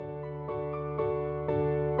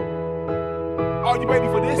Are you ready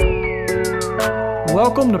for this?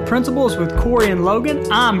 Welcome to Principles with Corey and Logan.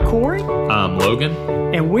 I'm Corey. I'm Logan.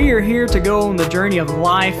 And we are here to go on the journey of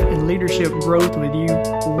life and leadership growth with you.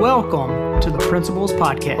 Welcome to the Principles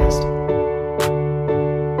Podcast.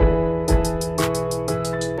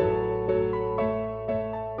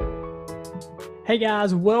 Hey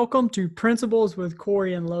guys, welcome to Principles with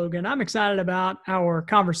Corey and Logan. I'm excited about our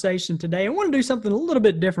conversation today. I want to do something a little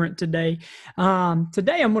bit different today.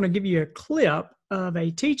 Today I'm going to give you a clip of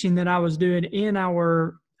a teaching that I was doing in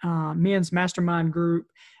our men's mastermind group,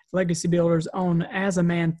 Legacy Builders, on As a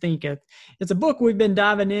Man Thinketh. It's a book we've been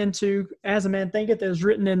diving into. As a Man Thinketh is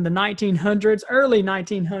written in the 1900s, early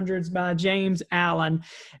 1900s by James Allen.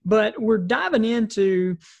 But we're diving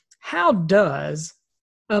into how does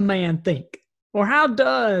a man think? Or how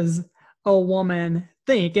does a woman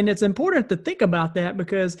think? And it's important to think about that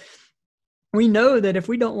because we know that if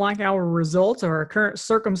we don't like our results or our current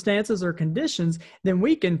circumstances or conditions, then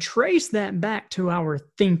we can trace that back to our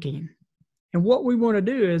thinking. And what we want to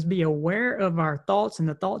do is be aware of our thoughts and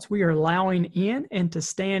the thoughts we are allowing in, and to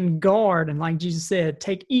stand guard. And like Jesus said,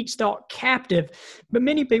 take each thought captive. But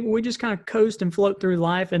many people, we just kind of coast and float through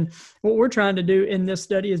life. And what we're trying to do in this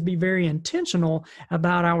study is be very intentional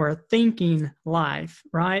about our thinking life,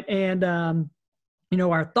 right? And,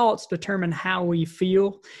 our thoughts determine how we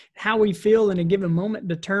feel. How we feel in a given moment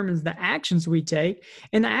determines the actions we take.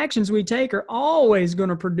 And the actions we take are always going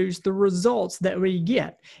to produce the results that we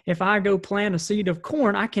get. If I go plant a seed of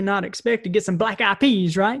corn, I cannot expect to get some black-eyed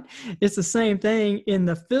peas, right? It's the same thing in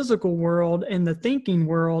the physical world and the thinking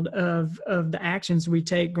world of the actions we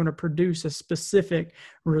take going to produce a specific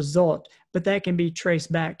result. But that can be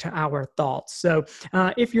traced back to our thoughts. So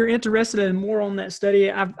if you're interested in more on that study,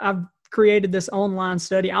 I've created this online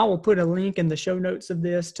study. I will put a link in the show notes of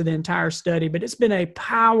this to the entire study, but it's been a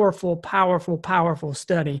powerful, powerful, powerful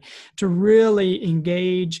study to really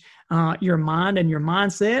engage your mind and your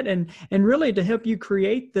mindset and really to help you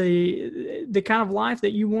create the kind of life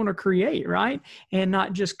that you want to create, right? And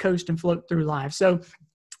not just coast and float through life. So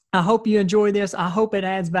I hope you enjoy this. I hope it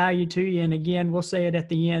adds value to you. And again, we'll say it at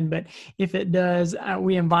the end, but if it does,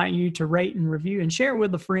 we invite you to rate and review and share it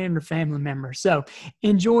with a friend or family member. So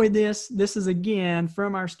enjoy this. This is again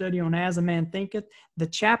from our study on As a Man Thinketh, the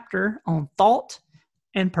chapter on thought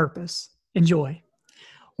and purpose. Enjoy.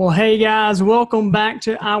 Well, hey guys, welcome back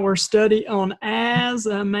to our study on As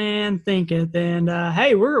a Man Thinketh. And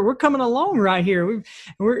hey, we're coming along right here.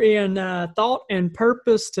 We're in thought and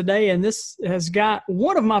purpose today, and this has got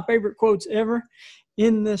one of my favorite quotes ever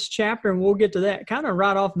in this chapter, and we'll get to that kind of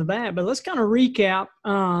right off the bat. But let's kind of recap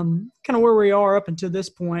kind of where we are up until this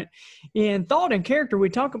point. In thought and character, we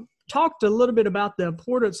talked a little bit about the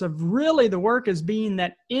importance of really the work as being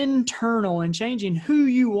that internal and changing who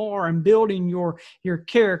you are and building your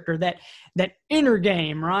character, that inner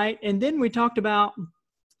game, right? And then we talked about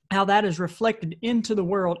how that is reflected into the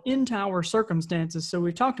world, into our circumstances. So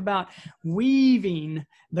we talked about weaving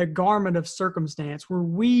the garment of circumstance. We're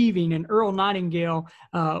weaving, and Earl Nightingale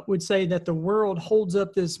would say that the world holds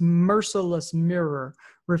up this merciless mirror,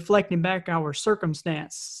 reflecting back our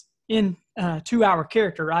circumstance to our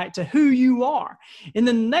character, right? To who you are. And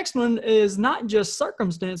then the next one is not just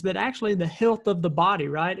circumstance, but actually the health of the body,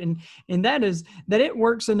 right? And that is that it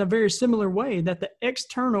works in a very similar way, that the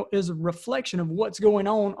external is a reflection of what's going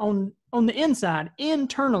on the inside,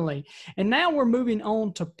 internally. And now we're moving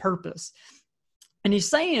on to purpose. And he's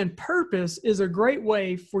saying purpose is a great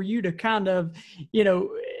way for you to kind of,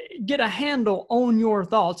 get a handle on your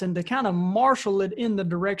thoughts and to kind of marshal it in the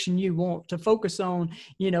direction you want to focus on,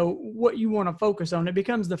 what you want to focus on. It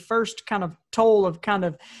becomes the first kind of toll of kind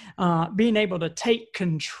of being able to take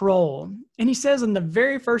control. And he says in the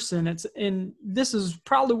very first sentence, and this is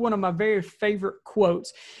probably one of my very favorite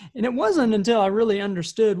quotes, and it wasn't until I really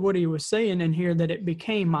understood what he was saying in here that it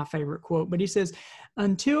became my favorite quote, but he says,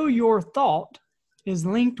 "Until your thought is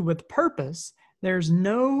linked with purpose, there's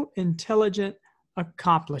no intelligent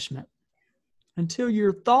accomplishment." Until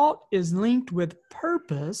your thought is linked with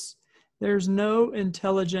purpose, there's no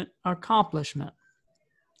intelligent accomplishment.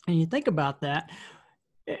 And you think about that.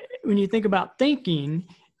 When you think about thinking,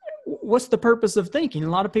 what's the purpose of thinking? A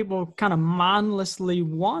lot of people kind of mindlessly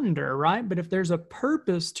wander, right? But if there's a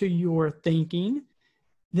purpose to your thinking,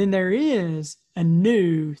 then there is a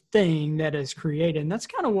new thing that is created. And that's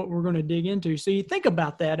kind of what we're going to dig into. So you think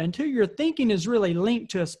about that. Until your thinking is really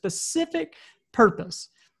linked to a specific purpose,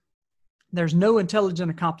 there's no intelligent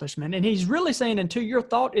accomplishment. And he's really saying until your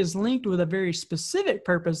thought is linked with a very specific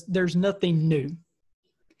purpose, there's nothing new.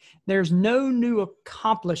 There's no new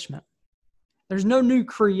accomplishment. There's no new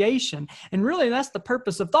creation. And really, that's the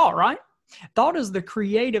purpose of thought, right? Thought is the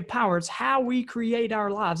creative power. It's how we create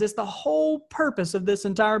our lives. It's the whole purpose of this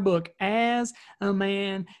entire book. As a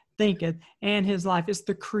man thinketh, and his life. It's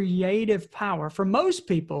the creative power. For most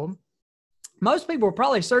people are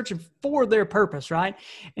probably searching for their purpose, right?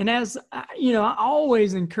 And as you know, I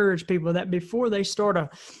always encourage people that before they start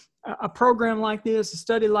a program like this, a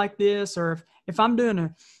study like this, or if I'm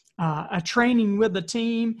doing a training with a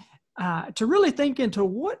team, to really think into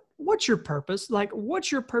what's your purpose? Like,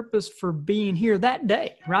 what's your purpose for being here that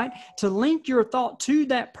day, right? To link your thought to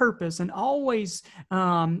that purpose and always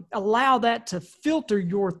allow that to filter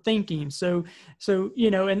your thinking. So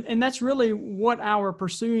you know, and that's really what our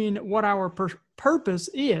pursuing, what our purpose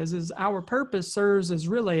is our purpose serves as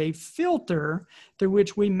really a filter through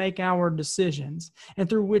which we make our decisions and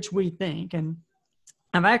through which we think. And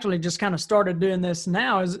I've actually just kind of started doing this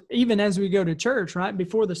now, even as we go to church, right?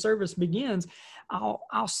 Before the service begins,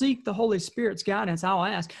 I'll seek the Holy Spirit's guidance. I'll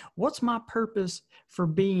ask, what's my purpose for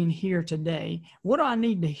being here today? What do I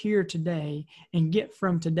need to hear today and get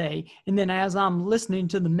from today? And then as I'm listening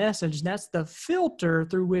to the message, that's the filter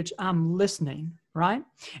through which I'm listening, right?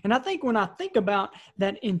 And I think when I think about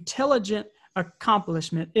that intelligent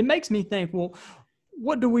accomplishment, it makes me think, well,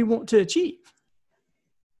 what do we want to achieve?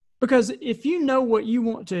 Because if you know what you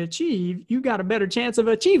want to achieve, you got a better chance of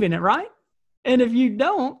achieving it, right? And if you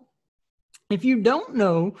don't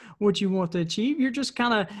know what you want to achieve, you're just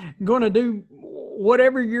kind of going to do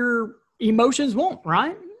whatever your emotions want,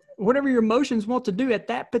 right? Whatever your emotions want to do at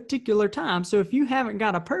that particular time. So if you haven't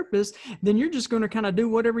got a purpose, then you're just going to kind of do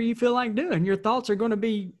whatever you feel like doing. Your thoughts are going to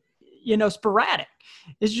be, you know, sporadic.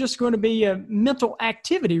 It's just going to be a mental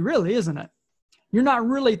activity, really, isn't it? You're not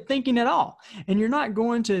really thinking at all, and you're not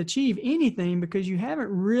going to achieve anything because you haven't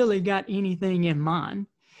really got anything in mind.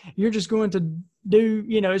 You're just going to do,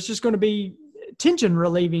 you know, it's just going to be tension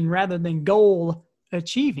relieving rather than goal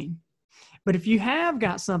achieving. But if you have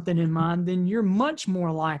got something in mind, then you're much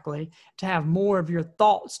more likely to have more of your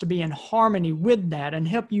thoughts to be in harmony with that and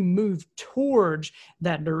help you move towards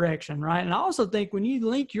that direction, right? And I also think when you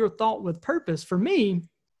link your thought with purpose, for me,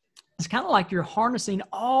 it's kind of like you're harnessing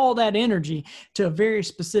all that energy to a very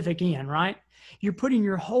specific end, right? You're putting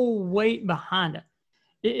your whole weight behind it.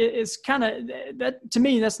 It's kind of, that to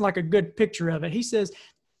me, that's like a good picture of it. He says,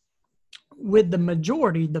 with the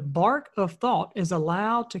majority, the bark of thought is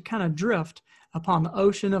allowed to kind of drift upon the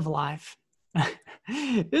ocean of life.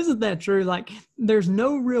 Isn't that true? Like, there's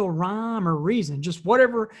no real rhyme or reason, just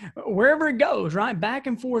wherever it goes, right? Back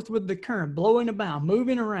and forth with the current, blowing about,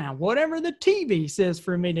 moving around, whatever the TV says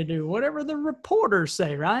for me to do, whatever the reporters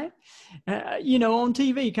say, right? You know, on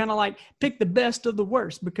TV, kind of like pick the best of the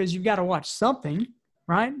worst, because you've got to watch something,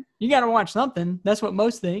 right? You got to watch something. That's what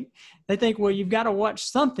most think. They think, well, you've got to watch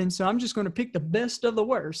something, so I'm just going to pick the best of the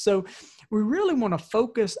worst. So we really want to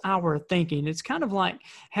focus our thinking. It's kind of like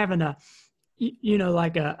having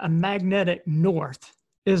like a magnetic north,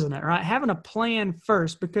 isn't it? Right? Having a plan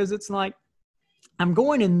first, because it's like, I'm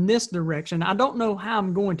going in this direction. I don't know how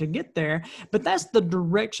I'm going to get there, but that's the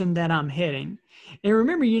direction that I'm heading. And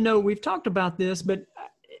remember, you know, we've talked about this,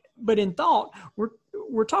 but in thought,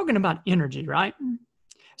 we're talking about energy, right?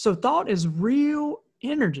 So thought is real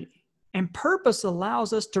energy, and purpose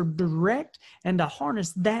allows us to direct and to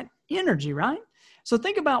harness that energy, right? So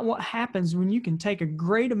think about what happens when you can take a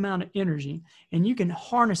great amount of energy and you can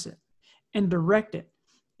harness it and direct it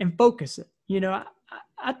and focus it. You know,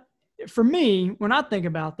 for me, when I think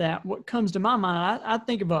about that, what comes to my mind, I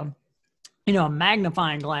think of a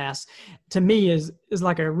magnifying glass. To me is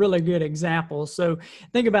like a really good example. So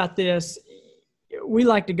think about this. We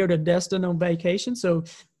like to go to Destin on vacation. So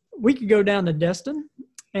we could go down to Destin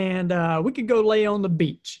and we could go lay on the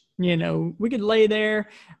beach. You know, we could lay there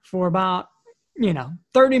for about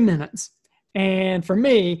 30 minutes. And for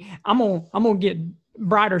me, I'm gonna get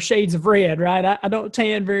brighter shades of red, right? I don't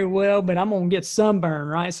tan very well, but I'm gonna get sunburn,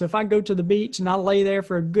 right? So if I go to the beach and I lay there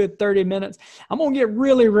for a good 30 minutes, I'm gonna get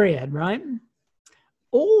really red, right?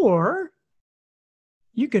 Or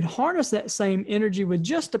you could harness that same energy with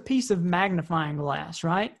just a piece of magnifying glass,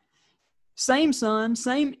 right? Same sun,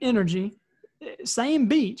 same energy, same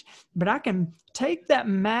beach, but I can take that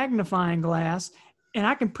magnifying glass and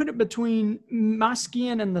I can put it between my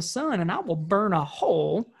skin and the sun, and I will burn a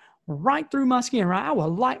hole right through my skin, right? I will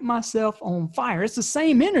light myself on fire. It's the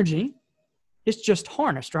same energy. It's just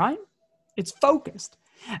harnessed, right? It's focused.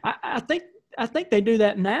 I think they do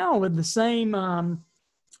that now with the same, I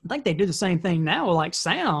think they do the same thing now with like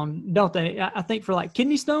sound, don't they? I think for like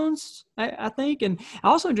kidney stones, I think. And I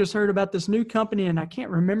also just heard about this new company, and I can't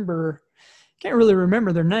really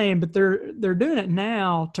remember their name, but they're doing it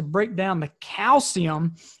now to break down the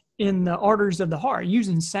calcium in the arteries of the heart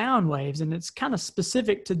using sound waves, and it's kind of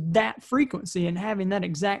specific to that frequency and having that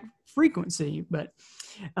exact frequency. But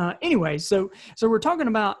anyway, so we're talking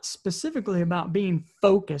about specifically about being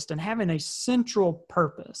focused and having a central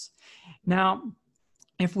purpose. Now,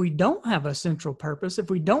 if we don't have a central purpose,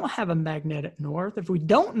 if we don't have a magnetic north, if we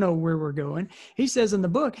don't know where we're going, he says in the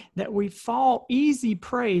book that we fall easy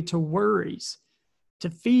prey to worries,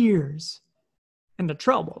 to fears, and to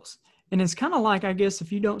troubles. And it's kind of like, I guess,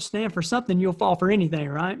 if you don't stand for something, you'll fall for anything,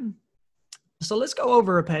 right? So let's go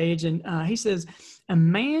over a page. And he says, a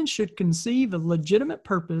man should conceive a legitimate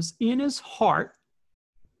purpose in his heart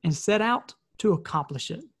and set out to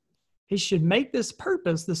accomplish it. He should make this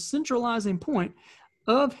purpose the centralizing point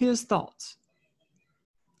of his thoughts.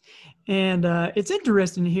 And it's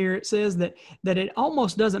interesting here. It says that it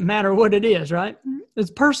almost doesn't matter what it is, right?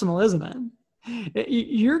 It's personal, isn't it?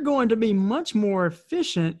 You're going to be much more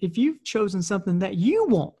efficient if you've chosen something that you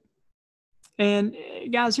want. And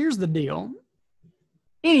guys, here's the deal.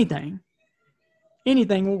 Anything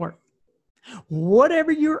will work.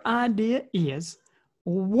 Whatever your idea is,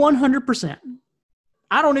 100%.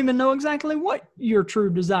 I don't even know exactly what your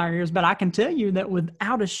true desire is, but I can tell you that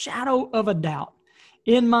without a shadow of a doubt,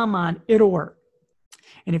 in my mind, it'll work.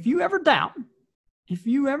 And if you ever doubt,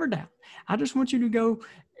 I just want you to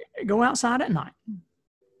go outside at night,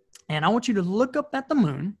 and I want you to look up at the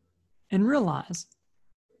moon and realize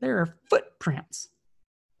there are footprints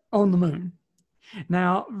on the moon.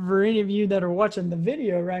 Now, for any of you that are watching the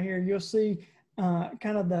video right here, you'll see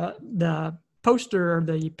kind of the poster or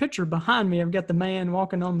the picture behind me. I've got the man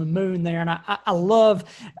walking on the moon there. And I love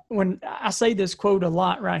when I say this quote a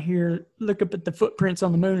lot right here, look up at the footprints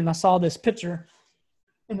on the moon. And I saw this picture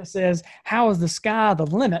and it says, how is the sky the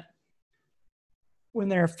limit when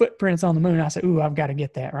there are footprints on the moon? I said, ooh, I've got to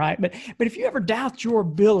get that, right? But if you ever doubt your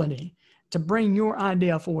ability to bring your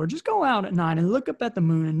idea forward, just go out at night and look up at the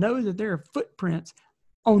moon and know that there are footprints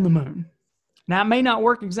on the moon. Now, it may not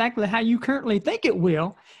work exactly how you currently think it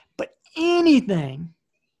will, but anything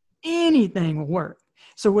will work.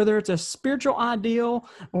 So whether it's a spiritual ideal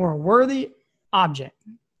or a worthy object,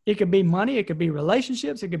 it could be money, it could be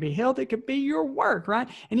relationships, it could be health, it could be your work, right?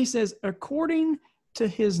 And he says, according to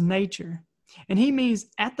his nature. And he means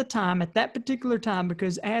at the time, at that particular time,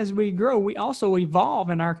 because as we grow, we also evolve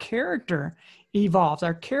and our character evolves.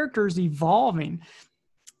 Our character is evolving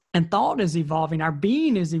and thought is evolving. Our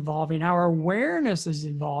being is evolving. Our awareness is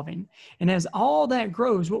evolving. And as all that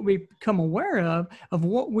grows, what we become aware of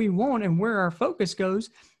what we want and where our focus goes,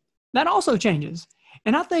 that also changes.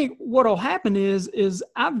 And I think what will happen is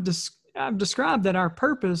I've described that our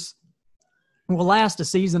purpose will last a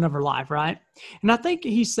season of our life, right? And I think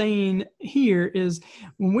he's saying here is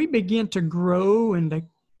when we begin to grow and to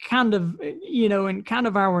kind of, in kind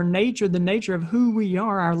of our nature, the nature of who we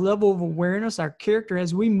are, our level of awareness, our character,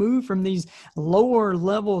 as we move from these lower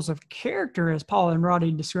levels of character, as Paul and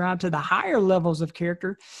Roddy described, to the higher levels of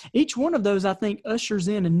character, each one of those, I think, ushers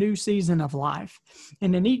in a new season of life.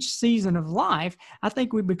 And in each season of life, I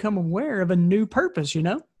think we become aware of a new purpose,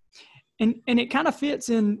 And it kind of fits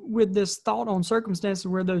in with this thought on circumstances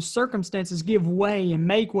where those circumstances give way and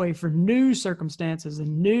make way for new circumstances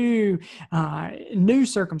and new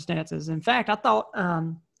circumstances. In fact, I thought,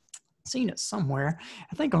 seen it somewhere,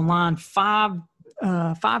 I think on line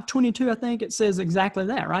 522, I think it says exactly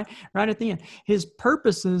that, right? Right at the end. His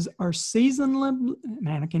purposes are seasonably,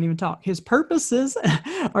 man, I can't even talk. His purposes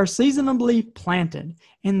are seasonably planted,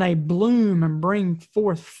 and they bloom and bring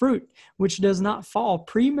forth fruit, which does not fall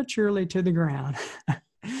prematurely to the ground.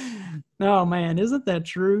 Oh, man, isn't that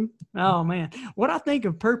true? Oh, man. What I think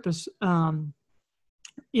of purpose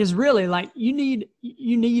is really like you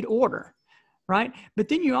need order. Right? But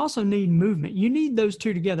then you also need movement. You need those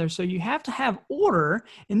two together. So you have to have order,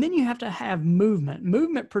 and then you have to have movement.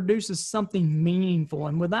 Movement produces something meaningful.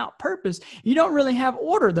 And without purpose, you don't really have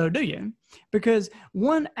order, though, do you? Because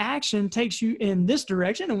one action takes you in this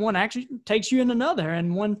direction, and one action takes you in another,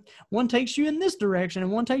 and one takes you in this direction, and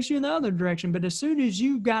one takes you in the other direction. But as soon as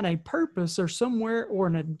you've got a purpose or somewhere or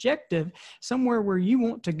an objective, somewhere where you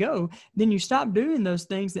want to go, then you stop doing those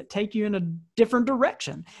things that take you in a different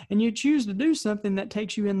direction, and you choose to do something that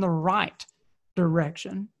takes you in the right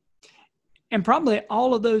direction. And probably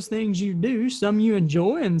all of those things you do, some you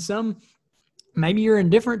enjoy and some maybe you're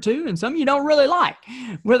indifferent to, and some you don't really like,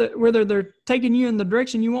 whether they're taking you in the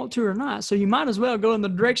direction you want to or not. So you might as well go in the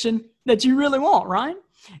direction that you really want, right?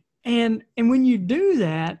 And when you do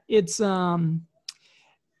that, it's kind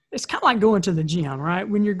of like going to the gym, right?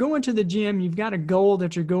 When you're going to the gym, you've got a goal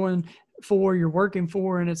that you're going for, you're working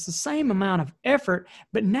for, and it's the same amount of effort,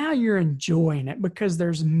 but now you're enjoying it because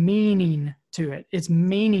there's meaning to it. It's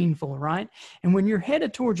meaningful, right? And when you're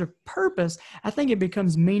headed towards a purpose, I think it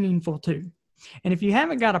becomes meaningful too. And if you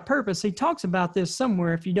haven't got a purpose, he talks about this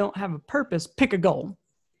somewhere. If you don't have a purpose, pick a goal,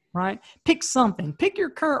 right? Pick something. Pick your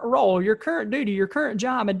current role, your current duty, your current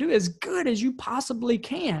job, and do as good as you possibly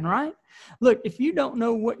can, right? Look, if you don't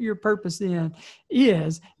know what your purpose then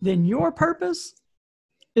is, then your purpose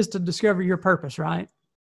is to discover your purpose, right?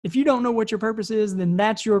 If you don't know what your purpose is, then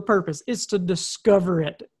that's your purpose. It's to discover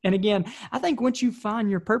it. And again, I think once you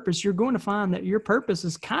find your purpose, you're going to find that your purpose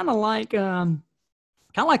is kind of like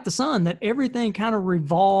the sun, that everything kind of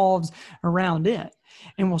revolves around it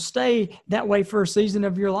and will stay that way for a season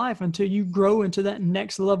of your life until you grow into that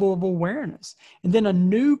next level of awareness. And then a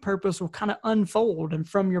new purpose will kind of unfold. And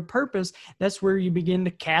from your purpose, that's where you begin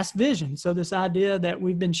to cast vision. So this idea that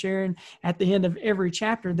we've been sharing at the end of every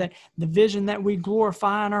chapter, that the vision that we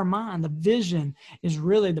glorify in our mind, the vision is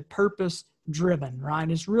really the purpose driven, right?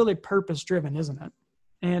 It's really purpose driven, isn't it?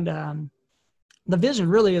 And, the vision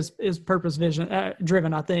really is purpose vision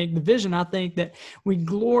driven. I think the vision, I think that we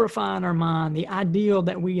glorify in our mind, the ideal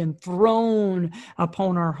that we enthrone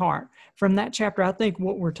upon our heart. From that chapter, I think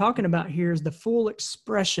what we're talking about here is the full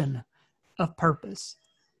expression of purpose.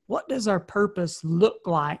 What does our purpose look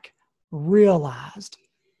like realized?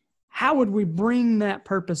 How would we bring that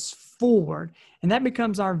purpose forward? And that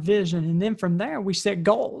becomes our vision. And then from there, we set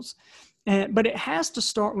goals. But it has to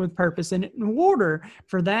start with purpose. And in order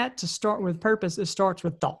for that to start with purpose, it starts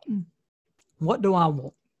with thought. What do I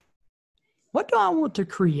want? What do I want to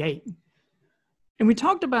create? And we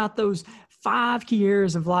talked about those 5 key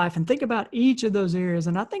areas of life, and think about each of those areas.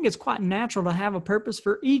 And I think it's quite natural to have a purpose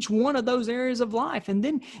for each one of those areas of life. And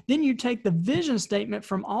then you take the vision statement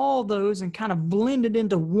from all those and kind of blend it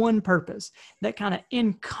into one purpose that kind of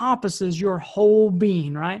encompasses your whole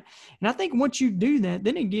being, right? And I think once you do that,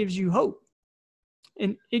 then it gives you hope.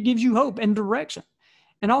 And it gives you hope and direction.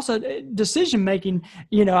 And also decision-making,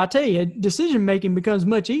 I tell you, decision-making becomes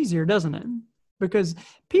much easier, doesn't it? Because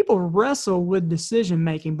people wrestle with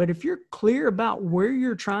decision-making, but if you're clear about where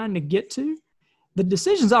you're trying to get to, the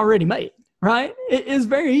decision's already made, right? It is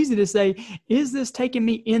very easy to say, is this taking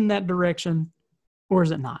me in that direction or is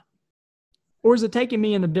it not? Or is it taking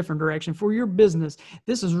me in a different direction? For your business,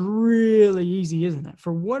 this is really easy, isn't it?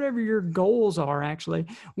 For whatever your goals are, actually,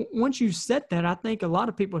 once you set that, I think a lot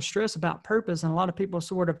of people stress about purpose, and a lot of people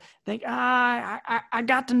sort of think, I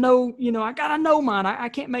got to know, I got to know mine. I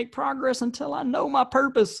can't make progress until I know my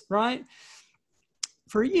purpose, right?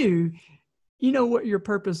 For you, you know what your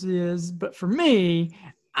purpose is, but for me,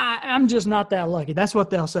 I'm just not that lucky. That's what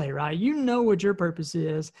they'll say, right? You know what your purpose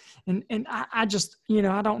is. And I just,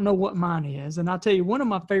 I don't know what mine is. And I'll tell you, one of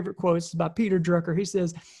my favorite quotes is by Peter Drucker. He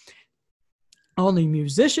says, only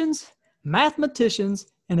musicians, mathematicians,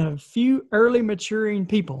 and a few early maturing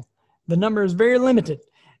people, the number is very limited,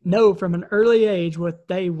 know from an early age what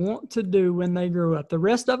they want to do when they grow up. The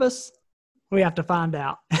rest of us, we have to find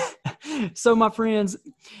out. So my friends,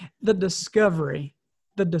 the discovery,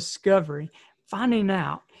 finding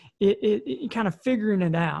out, it kind of figuring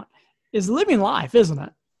it out is living life, isn't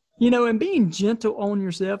it? And being gentle on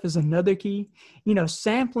yourself is another key.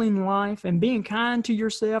 Sampling life and being kind to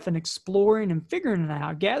yourself and exploring and figuring it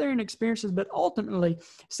out, gathering experiences, but ultimately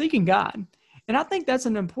seeking God. And I think that's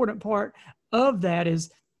an important part of that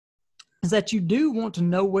is that you do want to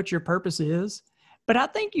know what your purpose is, but I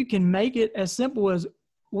think you can make it as simple as,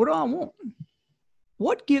 what do I want?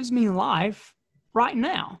 What gives me life right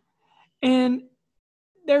now? And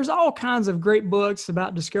there's all kinds of great books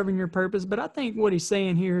about discovering your purpose, but I think what he's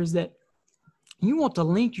saying here is that you want to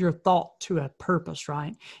link your thought to a purpose,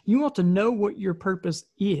 right? You want to know what your purpose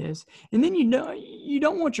is. And then you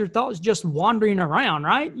don't want your thoughts just wandering around,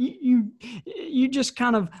 right? You just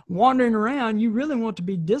kind of wandering around. You really want to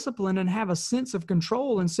be disciplined and have a sense of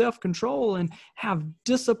control and self-control and have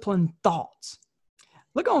disciplined thoughts.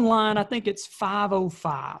 Look online, I think it's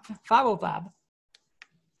 505.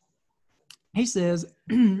 He says,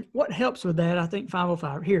 what helps with that, I think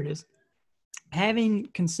 505, here it is. Having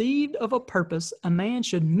conceived of a purpose, a man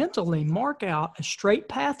should mentally mark out a straight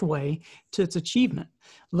pathway to its achievement,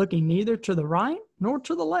 looking neither to the right nor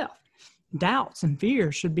to the left. Doubts and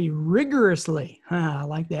fears should be rigorously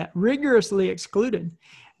excluded.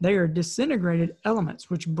 They are disintegrated elements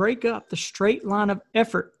which break up the straight line of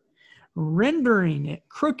effort, rendering it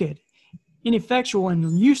crooked, ineffectual,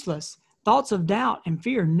 and useless. Thoughts of doubt and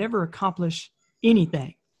fear never accomplish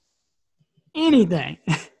anything.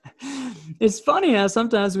 It's funny how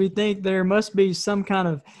sometimes we think there must be some kind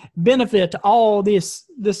of benefit to all this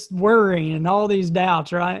worrying and all these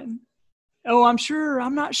doubts, right? oh, I'm sure,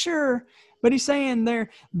 I'm not sure. But he's saying there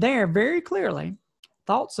very clearly,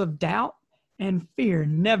 thoughts of doubt and fear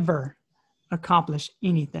never accomplish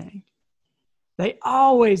anything. They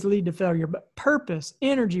always lead to failure, but purpose,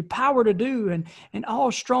 energy, power to do, and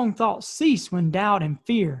all strong thoughts cease when doubt and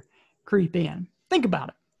fear creep in. Think about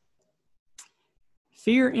it.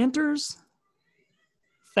 Fear enters,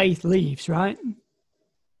 faith leaves, right?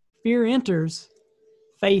 Fear enters,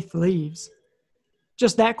 faith leaves.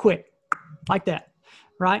 Just that quick, like that,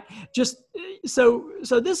 right? Just so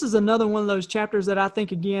this is another one of those chapters that I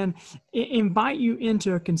think, again, invite you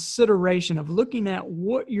into a consideration of looking at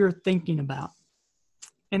what you're thinking about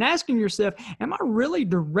and asking yourself, am I really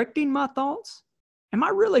directing my thoughts? Am I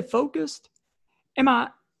really focused? Am I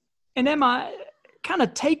kind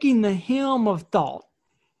of taking the helm of thought?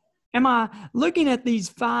 Am I looking at these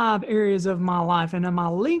 5 areas of my life, and am I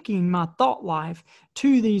linking my thought life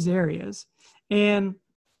to these areas? And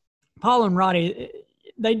Paul and Roddy,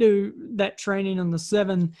 they do that training on the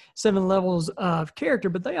seven levels of character,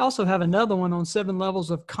 but they also have another one on 7 levels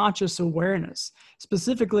of conscious awareness,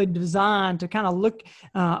 specifically designed to kind of look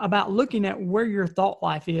about looking at where your thought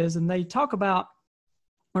life is. And they talk about,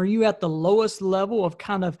 are you at the lowest level of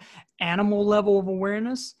kind of animal level of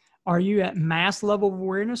awareness? Are you at mass level of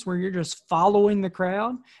awareness where you're just following the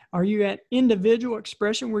crowd? Are you at individual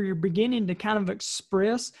expression where you're beginning to kind of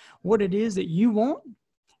express what it is that you want?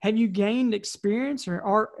 Have you gained experience or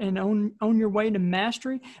art and on your way to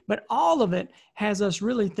mastery? But all of it has us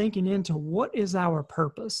really thinking into what is our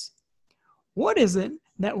purpose? What is it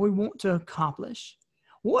that we want to accomplish?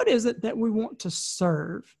 What is it that we want to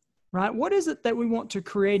serve? Right? What is it that we want to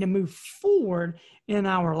create and move forward in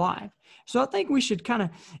our life? So I think we should kind of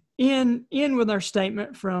end with our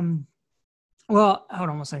statement from, well, hold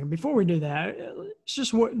on one second. Before we do that, let's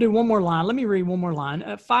just do one more line. Let me read one more line.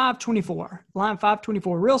 524, line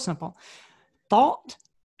 524, real simple. Thought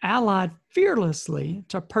allied fearlessly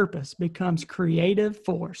to purpose becomes creative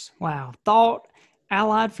force. Wow. Thought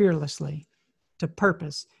allied fearlessly to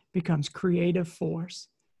purpose becomes creative force.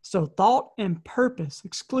 So thought and purpose,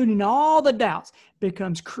 excluding all the doubts,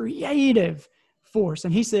 becomes creative force.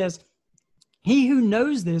 And he says, he who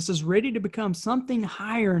knows this is ready to become something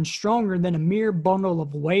higher and stronger than a mere bundle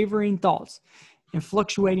of wavering thoughts and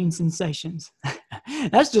fluctuating sensations.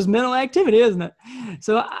 That's just mental activity, isn't it?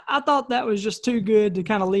 So I thought that was just too good to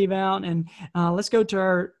kind of leave out. And let's go to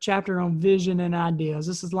our chapter on vision and ideas.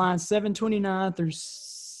 This is lines 729 through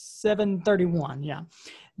 731. Yeah.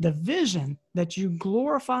 The vision that you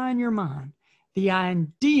glorify in your mind, the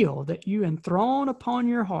ideal that you enthrone upon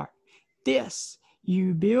your heart, this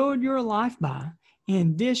you build your life by,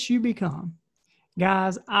 and this you become.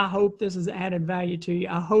 Guys, I hope this has added value to you.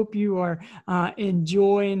 I hope you are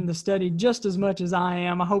enjoying the study just as much as I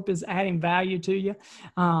am. I hope it's adding value to you.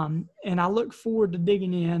 And I look forward to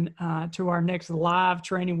digging in to our next live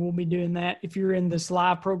training. We'll be doing that. If you're in this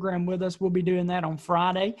live program with us, we'll be doing that on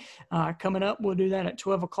Friday. Coming up, we'll do that at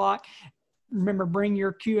 12 o'clock. Remember, bring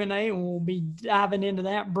your Q&A, and we'll be diving into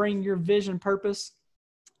that. Bring your vision, purpose,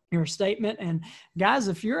 your statement. And guys,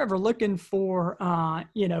 if you're ever looking for,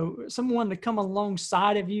 someone to come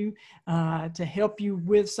alongside of you to help you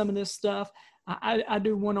with some of this stuff, I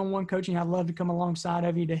do one-on-one coaching. I'd love to come alongside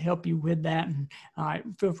of you to help you with that. And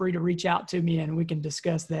feel free to reach out to me and we can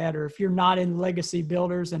discuss that. Or if you're not in Legacy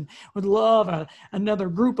Builders and would love another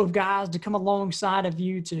group of guys to come alongside of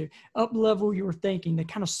you to up-level your thinking, to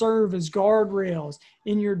kind of serve as guardrails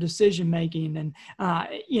in your decision-making, and,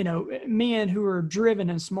 men who are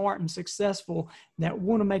driven and smart and successful that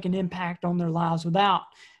want to make an impact on their lives without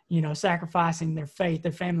sacrificing their faith,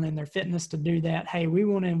 their family, and their fitness to do that. Hey, we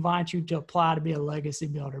want to invite you to apply to be a legacy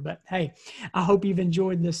builder. But hey, I hope you've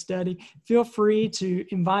enjoyed this study. Feel free to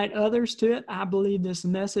invite others to it. I believe this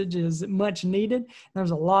message is much needed.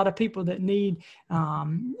 There's a lot of people that need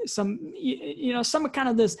some kind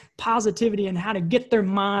of this positivity and how to get their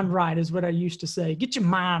mind right is what I used to say. Get your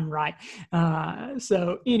mind right.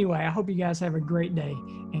 So anyway, I hope you guys have a great day,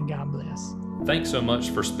 and God bless. Thanks so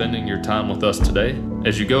much for spending your time with us today.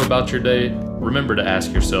 As you go about your day, remember to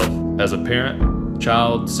ask yourself, as a parent,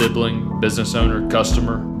 child, sibling, business owner,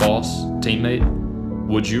 customer, boss, teammate,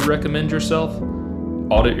 would you recommend yourself,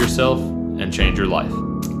 audit yourself, and change your life?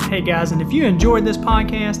 Hey guys, and if you enjoyed this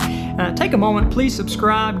podcast, take a moment, please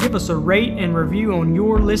subscribe, give us a rate and review on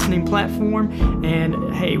your listening platform.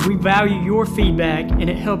 And hey, we value your feedback and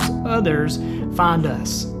it helps others find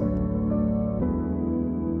us.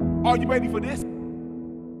 Are you ready for this?